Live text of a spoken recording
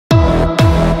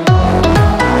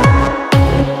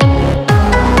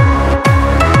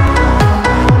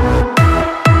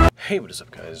What is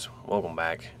up, guys? Welcome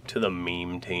back to the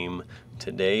meme team.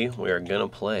 Today we are gonna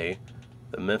play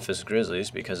the Memphis Grizzlies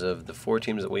because of the 4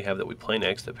 teams that we have that we play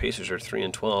next. The Pacers are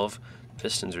 3-12,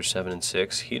 Pistons are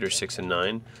 7-6, Heat are 6-9,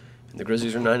 and the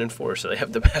Grizzlies are 9-4. So they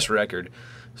have the best record.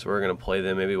 So we're gonna play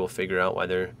them. Maybe we'll figure out why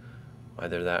they're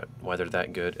that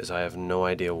good, as I have no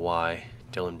idea why.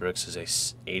 Dylan Brooks is a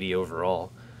 80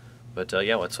 overall. But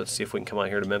yeah, let's see if we can come out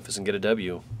here to Memphis and get a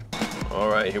W.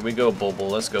 Alright, here we go, Bulbul.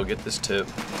 Let's go get this tip.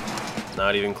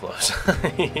 Not even close.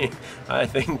 I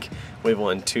think we've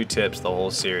won 2 tips the whole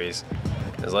series.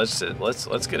 Let's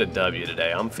get a W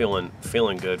today. I'm feeling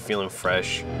good, feeling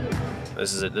fresh.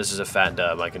 This is a fat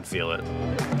dub. I can feel it.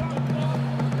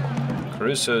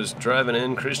 Caruso's driving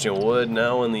in. Christian Wood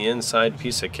now on the inside.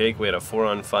 Piece of cake. We had a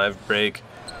 4-on-5 break,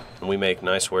 and we make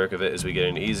nice work of it as we get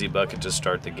an easy bucket to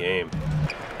start the game.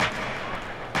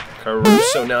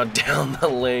 Caruso now down the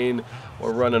lane.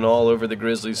 We're running all over the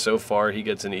Grizzlies so far. He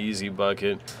gets an easy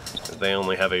bucket. They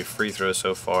only have a free throw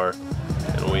so far,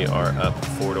 and we are up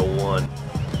 4-1.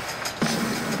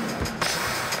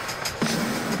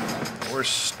 We're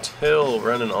still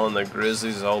running on the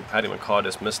Grizzlies. Oh, Patty McCaw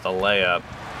just missed the layup.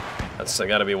 That's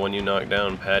got to be one you knocked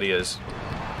down. Patty is,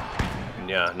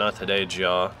 yeah, not today,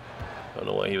 Jaw. Don't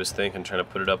know what he was thinking, trying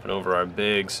to put it up and over our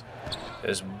bigs.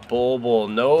 This Bulbul,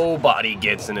 nobody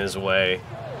gets in his way.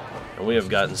 And we have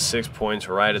gotten 6 points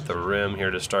right at the rim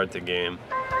here to start the game.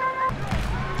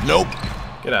 Nope.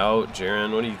 Get out,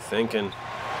 Jaren. What are you thinking?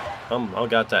 I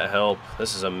got that help.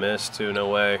 This is a miss, too. No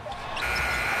way.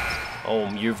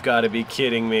 Oh, you've got to be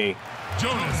kidding me.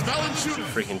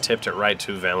 Freaking tipped it right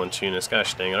to Valanciunas.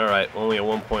 Gosh dang it. All right, only a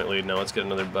 1-point lead now. Let's get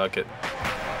another bucket.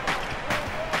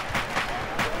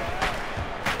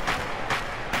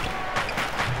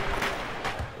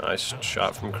 Nice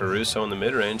shot from Caruso in the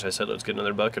mid-range. I said let's get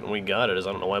another bucket, and we got it. I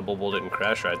don't know why Bulbul didn't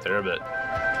crash right there, but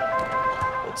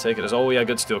we'll take it as, oh yeah,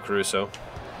 good steal, Caruso.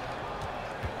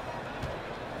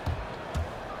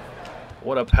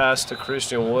 What a pass to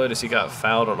Christian Wood as he got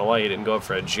fouled. I don't know why he didn't go up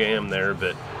for a jam there,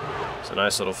 but it's a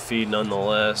nice little feed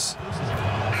nonetheless.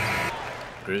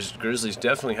 Grizzlies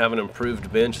definitely have an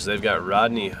improved bench as they've got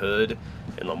Rodney Hood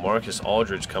and LaMarcus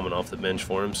Aldridge coming off the bench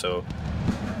for him, so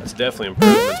it's definitely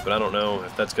improvements, but I don't know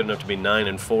if that's good enough to be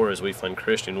 9-4 as we find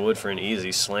Christian Wood for an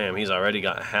easy slam. He's already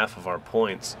got half of our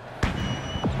points.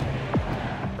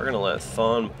 We're going to let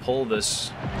Thon pull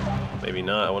this. Maybe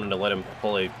not. I wanted to let him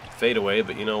pull a fadeaway,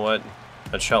 but you know what?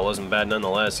 That shot wasn't bad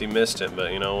nonetheless. He missed it,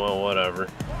 but you know what? Whatever.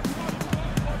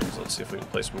 So let's see if we can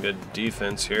play some good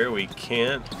defense here. We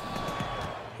can't.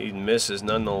 He misses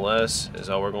nonetheless. Is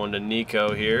how we're going to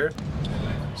Nico here.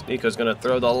 Nico's going to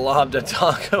throw the lob to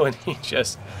Taco, and he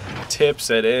just tips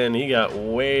it in. He got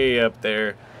way up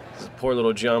there. This poor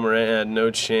little John Morant had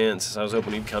no chance. I was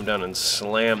hoping he'd come down and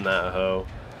slam that hoe.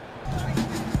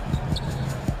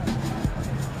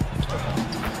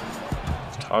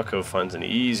 Taco finds an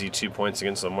easy 2 points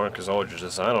against LaMarcus Aldridge.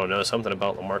 I don't know, something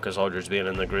about LaMarcus Aldridge being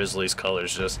in the Grizzlies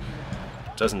colors just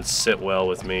doesn't sit well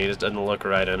with me. It just doesn't look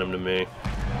right in him to me.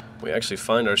 We actually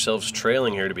find ourselves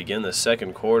trailing here to begin the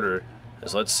second quarter.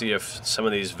 Let's see if some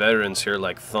of these veterans here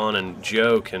like Thon,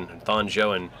 Joe, and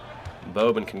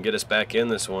Boban can get us back in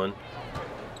this one.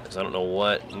 Because I don't know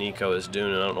what Nico is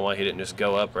doing, and I don't know why he didn't just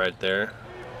go up right there.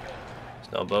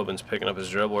 So now Boban's picking up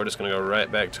his dribble. We're just going to go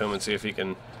right back to him and see if he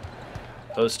can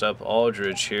post up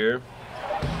Aldridge here.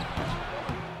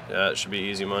 Yeah, it should be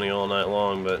easy money all night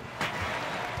long, but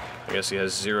I guess he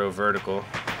has 0 vertical.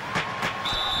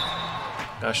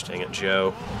 Gosh dang it,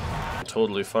 Joe.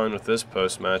 Totally fine with this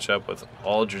post matchup with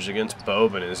Aldridge against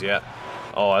Boban is, yeah.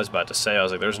 Oh, I was about to say, I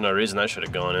was like, there's no reason that should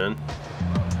have gone in.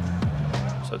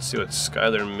 So let's see what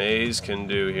Skylar Mays can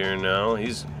do here now.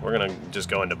 We're gonna just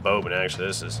go into Boban actually.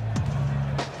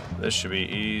 This should be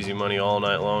easy money all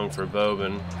night long for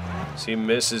Boban. So he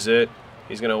misses it.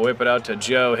 He's gonna whip it out to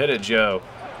Joe. Hit it, Joe.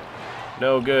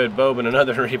 No good. Boban,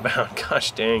 another rebound.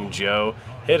 Gosh dang, Joe.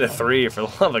 Hit a 3 for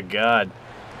the love of God.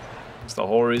 That's the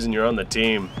whole reason you're on the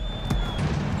team.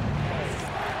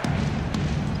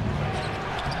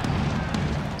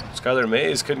 Skylar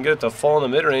Mays couldn't get it to fall in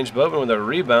the mid-range. Boban with a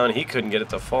rebound. He couldn't get it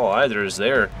to fall either, as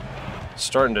they're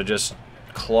starting to just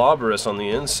clobber us on the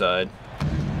inside.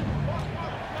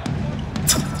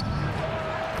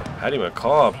 Patty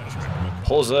McCaw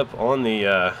pulls up on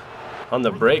the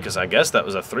break, because I guess that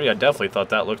was a 3. I definitely thought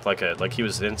that looked like he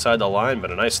was inside the line,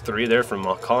 but a nice 3 there from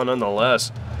McCaw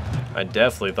nonetheless. I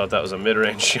definitely thought that was a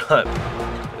mid-range shot.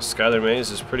 Skylar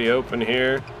Mays is pretty open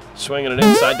here. Swinging it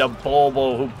inside to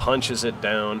Bulbul, who punches it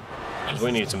down.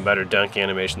 We need some better dunk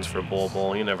animations for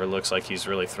Bulbul. He never looks like he's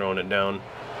really throwing it down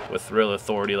with real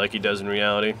authority like he does in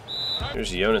reality.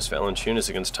 Here's Jonas Valanciunas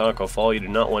against Taco Fall. You do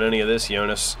not want any of this,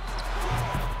 Jonas.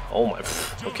 Oh my.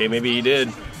 Okay, maybe he did.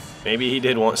 Maybe he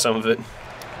did want some of it.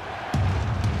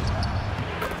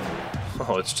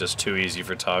 Oh, it's just too easy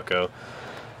for Taco.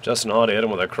 Justin Holiday hit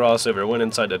him with a crossover, went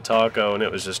inside to Taco, and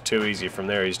it was just too easy from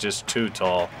there. He's just too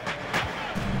tall.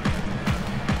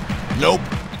 Nope.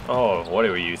 Oh, what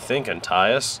were you thinking,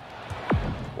 Tyus?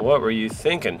 What were you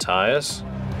thinking, Tyus?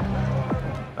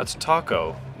 That's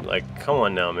Taco. Like, come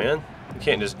on now, man. You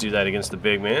can't just do that against the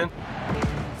big man.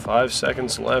 5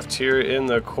 seconds left here in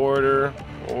the quarter.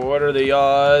 What are the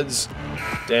odds?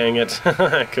 Dang it.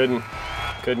 I couldn't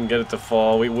get it to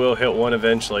fall. We will hit one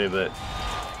eventually, but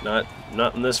not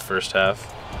in this first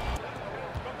half.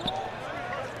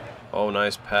 Oh,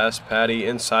 nice pass. Patty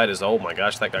inside is, oh my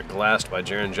gosh, that got glassed by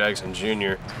Jaren Jackson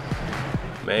Jr.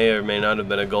 May or may not have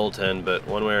been a goaltend, but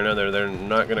one way or another, they're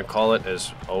not going to call it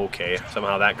as okay.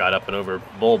 Somehow that got up and over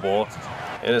Bol,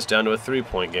 and it's down to a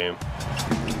 3-point game.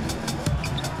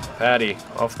 Patty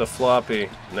off the floppy.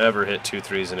 Never hit 2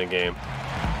 threes in a game.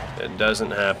 It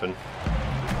doesn't happen.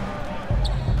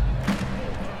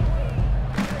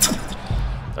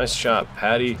 Nice shot,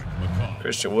 Patty.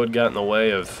 Christian Wood got in the way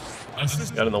of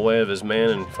his man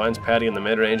and finds Patty in the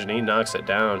mid-range, and he knocks it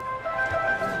down.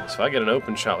 So if I get an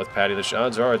open shot with Patty, the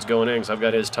odds are it's going in because I've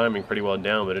got his timing pretty well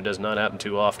down, but it does not happen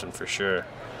too often for sure.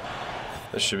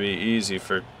 This should be easy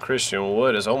for Christian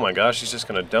Wood. As, oh my gosh, he's just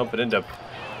going to dump it into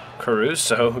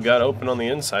Caruso, who got open on the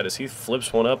inside as he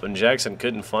flips one up and Jackson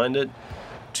couldn't find it.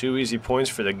 2 easy points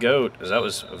for the GOAT, as that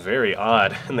was very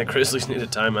odd, and the Grizzlies need a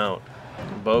timeout.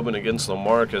 Boban against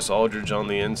LaMarcus Aldridge on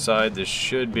the inside. This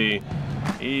should be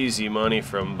easy money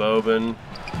from Boban.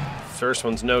 First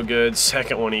one's no good.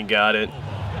 Second one, he got it.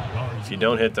 If you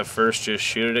don't hit the first, just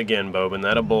shoot it again, Boban.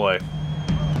 That a boy.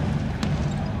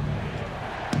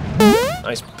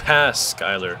 Nice pass,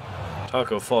 Skyler.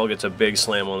 Taco Fall gets a big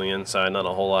slam on the inside. Not a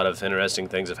whole lot of interesting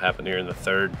things have happened here in the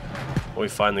third. We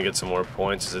finally get some more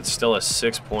points. It's still a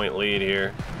 6-point lead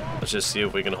here. Let's just see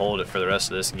if we can hold it for the rest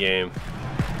of this game.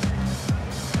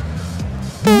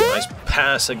 Nice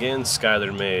pass again,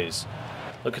 Skyler Mays.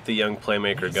 Look at the young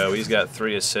playmaker go. He's got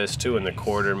 3 assists, 2 in the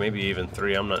quarter, maybe even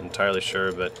 3. I'm not entirely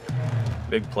sure, but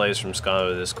big plays from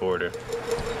Skyler this quarter.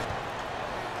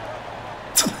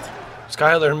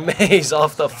 Skyler Mays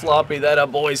off the floppy. That a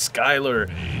boy, Skyler.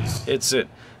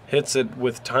 Hits it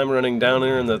with time running down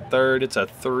here in the third. It's a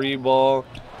 3-ball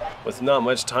with not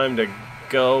much time to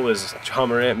go as John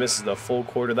Morant misses the full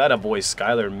quarter. That a boy,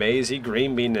 Skyler Mays. He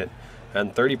green beaned it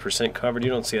and 30% covered. You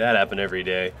don't see that happen every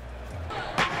day.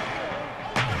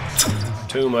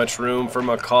 Too much room for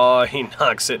McCaw. He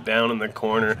knocks it down in the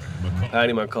corner.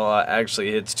 Patty McCaw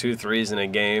actually hits 2 threes in a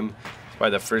game. It's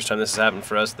probably the first time this has happened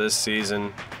for us this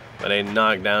season. But a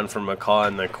knockdown from McCaw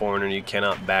in the corner. You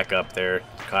cannot back up there,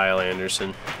 Kyle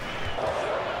Anderson.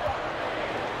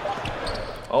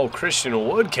 Oh, Christian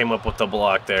Wood came up with the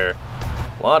block there.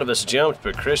 A lot of us jumped,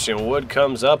 but Christian Wood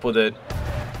comes up with it.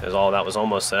 That was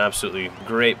almost an absolutely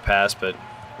great pass, but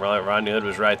Rodney Hood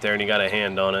was right there and he got a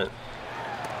hand on it.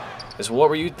 What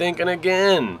were you thinking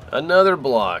again? Another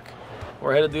block.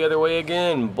 We're headed the other way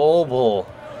again. Bol.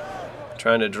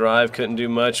 Trying to drive, couldn't do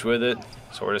much with it.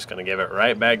 So we're just going to give it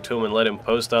right back to him and let him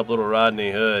post up little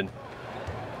Rodney Hood.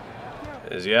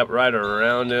 Yep, right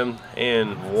around him.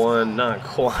 And one, not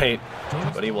quite.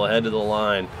 But he will head to the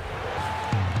line.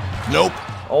 Nope.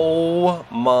 Oh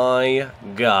my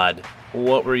God.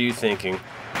 What were you thinking?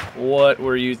 What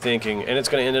were you thinking? And it's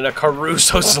going to end in a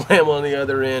Caruso slam on the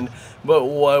other end. But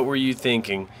what were you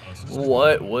thinking?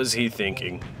 What was he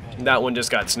thinking? That one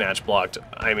just got snatch blocked.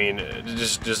 I mean,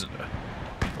 just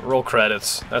roll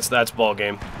credits. That's ball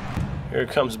game. Here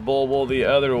comes Bol the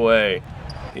other way.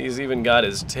 He's even got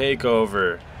his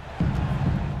takeover.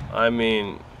 I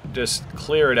mean, just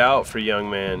clear it out for young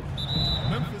man.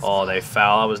 Oh, they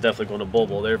foul. I was definitely going to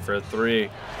Bol there for a 3.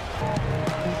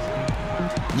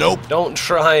 Nope. Don't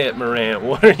try it, Morant.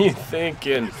 What are you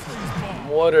thinking?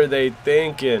 What are they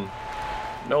thinking?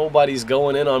 Nobody's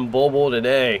going in on Bol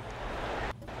today.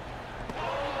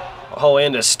 Oh,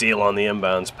 and a steal on the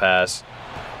inbounds pass.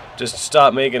 Just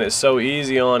stop making it so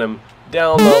easy on him.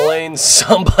 Down the lane,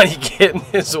 somebody get in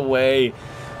his way.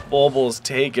 Bol's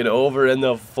taken over in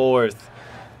the 4th.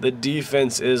 The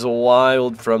defense is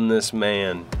wild from this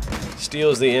man.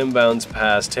 Steals the inbounds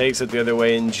pass, takes it the other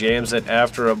way, and jams it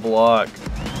after a block.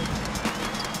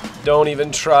 Don't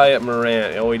even try it,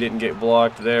 Morant. Oh, he didn't get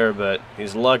blocked there, but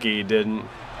he's lucky he didn't.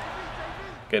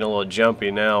 Getting a little jumpy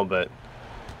now, but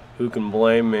who can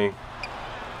blame me?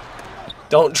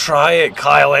 Don't try it,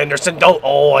 Kyle Anderson. Don't.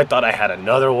 Oh, I thought I had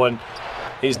another one.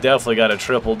 He's definitely got a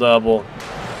triple-double.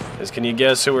 Can you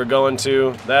guess who we're going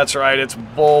to? That's right, it's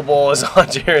Bull Bull as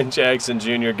Jaron Jackson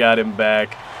Jr. got him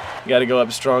back. You got to go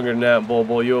up stronger than that, Bull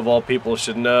Bull. You of all people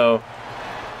should know.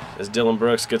 As Dylan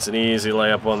Brooks gets an easy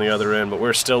layup on the other end, but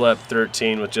we're still up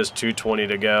 13 with just 2:20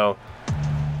 to go.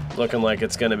 Looking like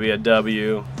it's going to be a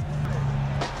W.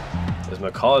 As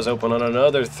McCall is open on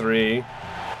another three.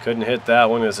 Couldn't hit that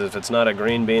one, as if it's not a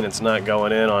green bean, it's not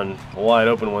going in on wide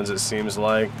open ones, it seems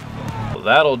like. Well,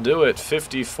 that'll do it.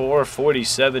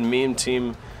 54-47. Meme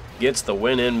Team gets the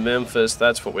win in Memphis.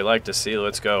 That's what we like to see.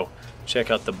 Let's go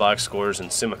check out the box scores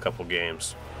and sim a couple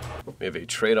games. We have a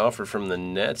trade offer from the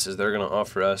Nets, as they're going to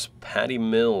offer us Patty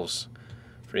Mills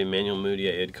for Emmanuel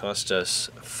Mudiay. It cost us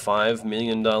 $5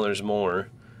 million more,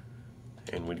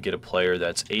 and we'd get a player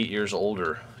that's 8 years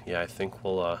older. Yeah, I think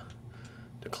we'll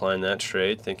decline that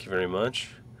trade. Thank you very much.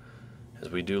 As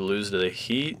we do lose to the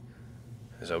Heat.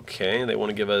 Is okay. They want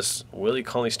to give us Willie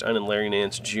Cauley-Stein and Larry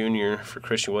Nance Jr. for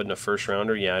Christian Wood in a first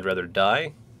rounder. Yeah, I'd rather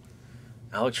die.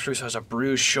 Alex Caruso has a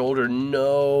bruised shoulder.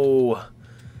 No.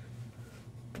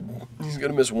 He's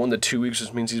going to miss 1 to 2 weeks,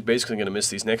 which means he's basically going to miss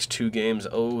these next 2 games.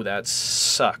 Oh, that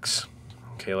sucks.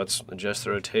 Okay, let's adjust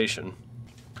the rotation.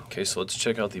 Okay, so let's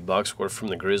check out the box score from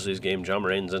the Grizzlies game. John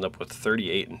Moran's ended up with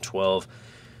 38 and 12.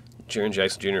 Jaron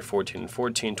Jackson Jr. 14 and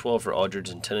 14. 12 for Aldridge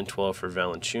and 10 and 12 for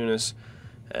Valanciunas.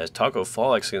 As Taco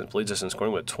Fall actually leads us in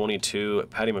scoring with 22.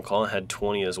 Patty McCall had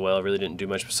 20 as well. Really didn't do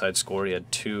much besides score. He had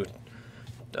 2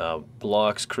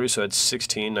 blocks. Caruso had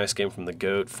 16. Nice game from the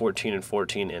GOAT. 14 and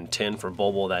 14 and 10 for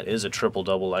Bobo. That is a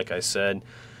triple-double, like I said.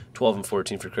 12 and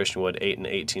 14 for Christian Wood. 8 and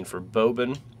 18 for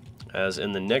Boban. As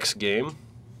in the next game,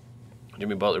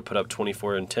 Jimmy Butler put up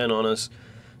 24 and 10 on us.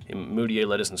 Mudiay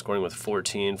led us in scoring with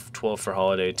 14. 12 for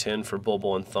Holiday. 10 for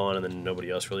Bobo and Thon. And then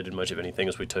nobody else really did much of anything,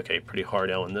 as we took a pretty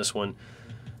hard L in this one.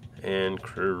 And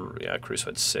Caruso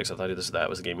had 6. I thought that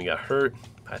was the game he got hurt.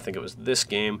 I think it was this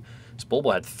game. So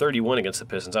Bobo had 31 against the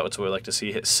Pistons. That's what we like to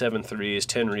see. Hit 7 threes,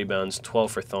 10 rebounds,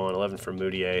 12 for Thon, 11 for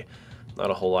Mudiay.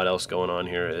 Not a whole lot else going on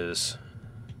here. Just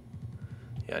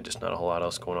not a whole lot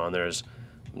else going on. There's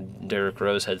Derrick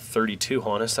Rose had 32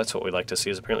 on us. That's what we like to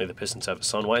see, is apparently the Pistons have a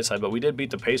Son Whiteside. But we did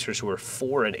beat the Pacers, who were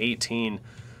 4 and 18.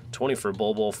 20 for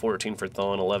Bobo, 14 for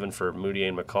Thon, 11 for Mudiay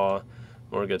and McCaw.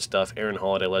 More good stuff. Aaron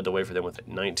Holiday led the way for them with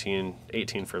 19,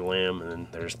 18 for Lamb, and then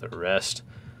there's the rest.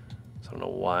 So I don't know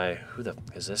why. Who the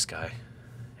is this guy?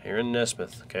 Aaron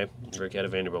Nesmith. Okay, Rick out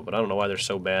of Vanderbilt, but I don't know why they're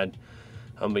so bad.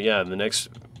 But yeah, the next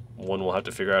one we'll have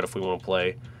to figure out if we want to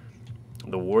play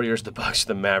the Warriors, the Bucks,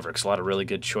 the Mavericks. A lot of really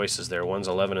good choices there. One's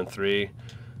 11 and 3.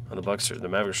 The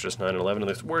Mavericks are just 9 and 11,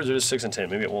 and the Warriors are just 6 and 10.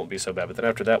 Maybe it won't be so bad. But then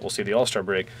after that, we'll see the All-Star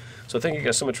break. So thank you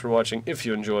guys so much for watching. If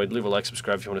you enjoyed, leave a like,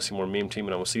 subscribe if you want to see more Meme Team,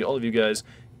 and I will see all of you guys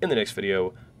in the next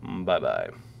video. Bye-bye.